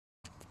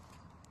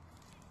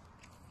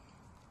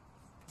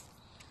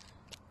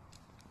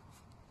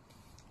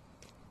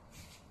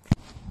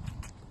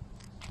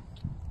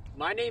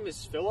My name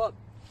is Philip,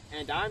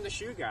 and I'm the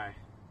shoe guy.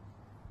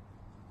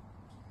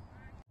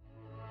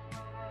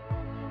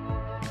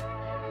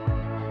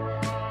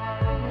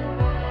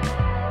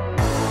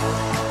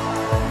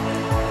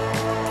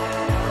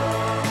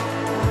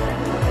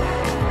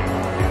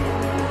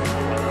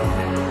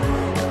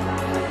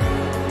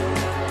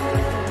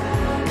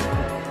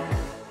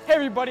 Hey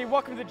everybody,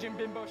 welcome to the Jim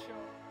Bimbo Show.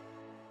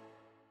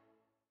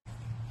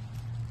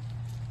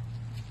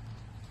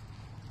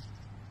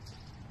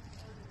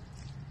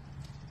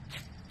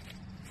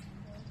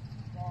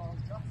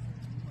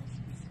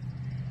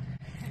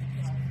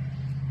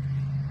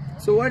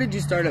 So why did you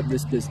start up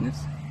this business?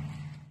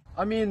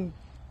 I mean,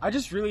 I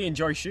just really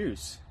enjoy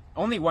shoes.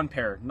 Only one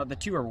pair, not the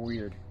two are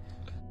weird.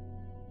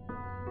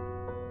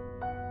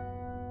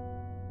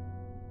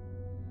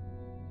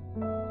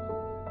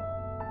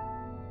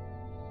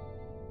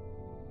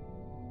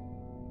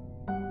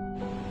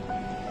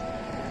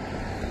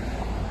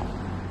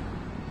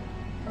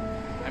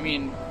 I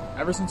mean,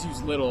 ever since he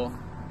was little,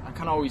 I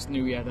kind of always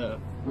knew he had a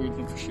weird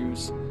thing for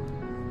shoes.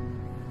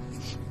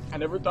 I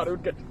never thought it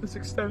would get to this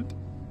extent.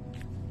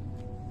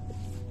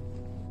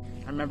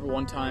 I remember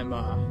one time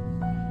I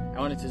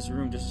went into his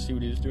room just to see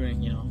what he was doing,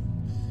 you know,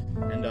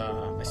 and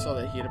I saw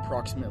that he had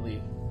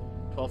approximately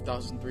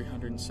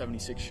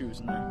 12,376 shoes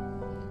in there.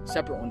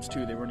 Separate ones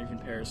too, they weren't even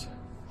pairs.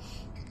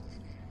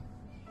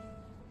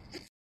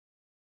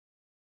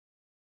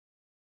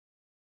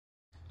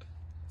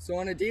 So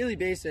on a daily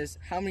basis,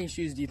 how many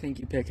shoes do you think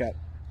you pick up?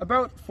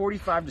 About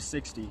 45 to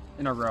 60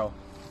 in a row.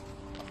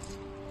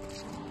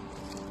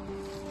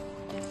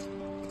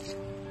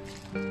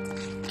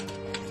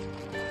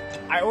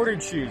 I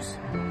ordered shoes,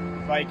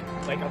 like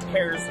a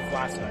pairs of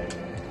last night.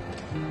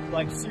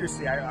 Like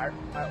seriously,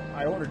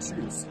 I ordered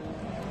shoes.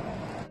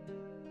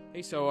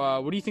 Hey,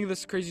 so what do you think of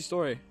this crazy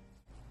story?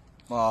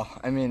 Well,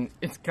 I mean,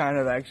 it's kind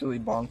of actually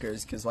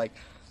bonkers because, like,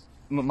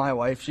 my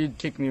wife, she'd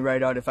kick me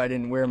right out if I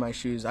didn't wear my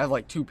shoes. I have,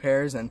 like, 2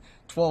 pairs and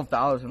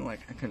 12,000,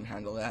 like, I couldn't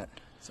handle that,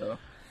 so.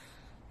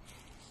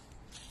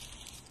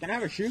 Can I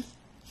have a shoe?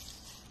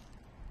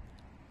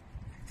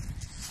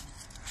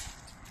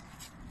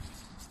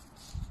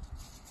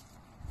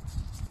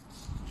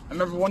 I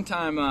remember one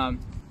time, a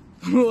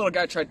little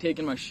guy tried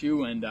taking my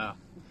shoe, and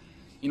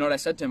you know what I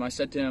said to him? I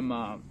said to him,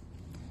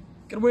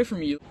 "Get away from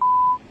me!"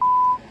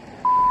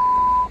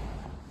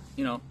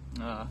 You know,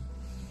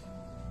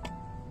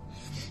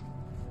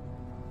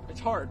 it's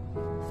hard.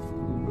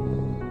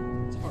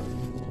 It's hard.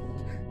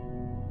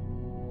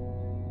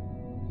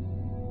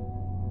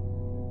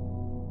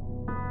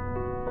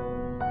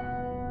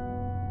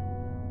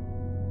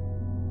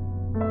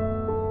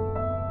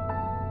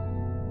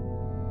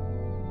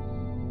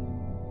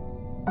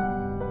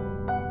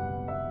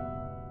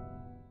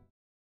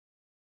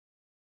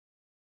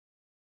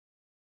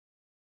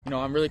 You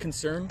know, I'm really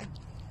concerned,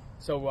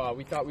 so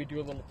we thought we'd do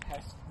a little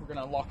test. We're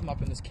gonna lock him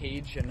up in this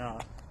cage and,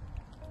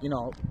 you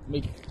know,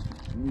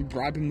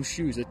 bribe him with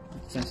shoes,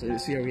 essentially, to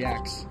see how he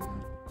acts.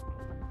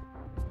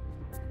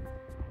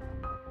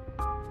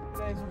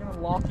 Guys, we're gonna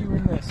lock you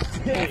in this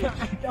cage.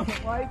 I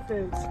don't like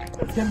this.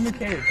 Get in the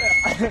cage.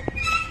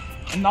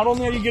 And not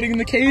only are you getting in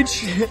the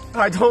cage,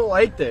 I don't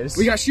like this.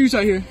 we got shoes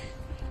out here.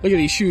 Look at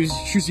these shoes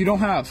you don't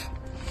have.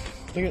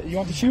 Look at, you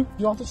want the shoe?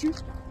 You want the shoe?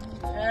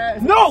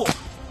 No!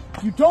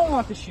 You don't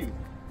want the shoe.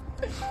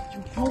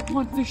 You don't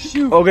want the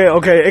shoe.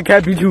 Okay, it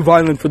can't be too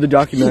violent for the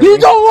documentary. You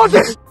don't want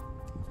this!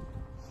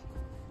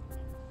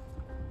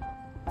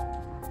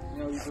 You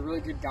know, he's a really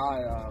good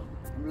guy.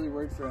 I'm really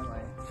worried for him.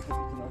 I hope he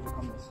can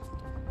overcome this.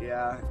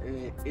 Yeah,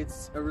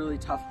 it's a really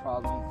tough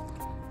problem.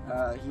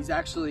 He's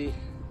actually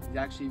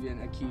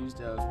been accused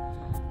of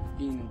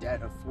being in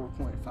debt of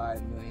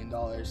 $4.5 million.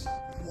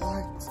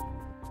 What?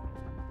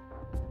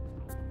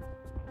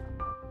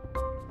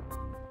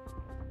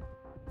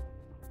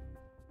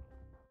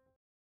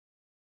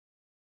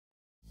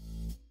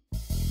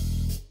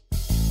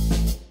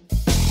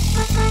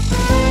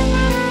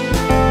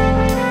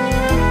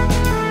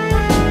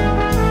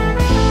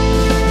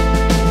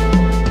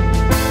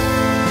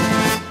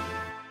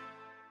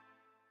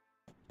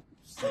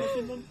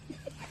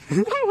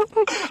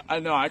 I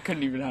know, I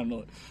couldn't even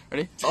handle it.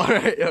 Ready?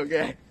 Alright,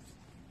 okay.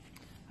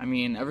 I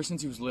mean, ever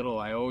since he was little,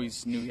 I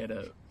always knew he had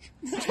a...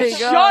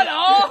 Shut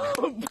up!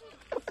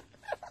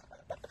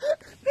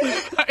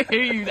 I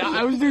hate you.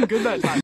 I was doing good that time.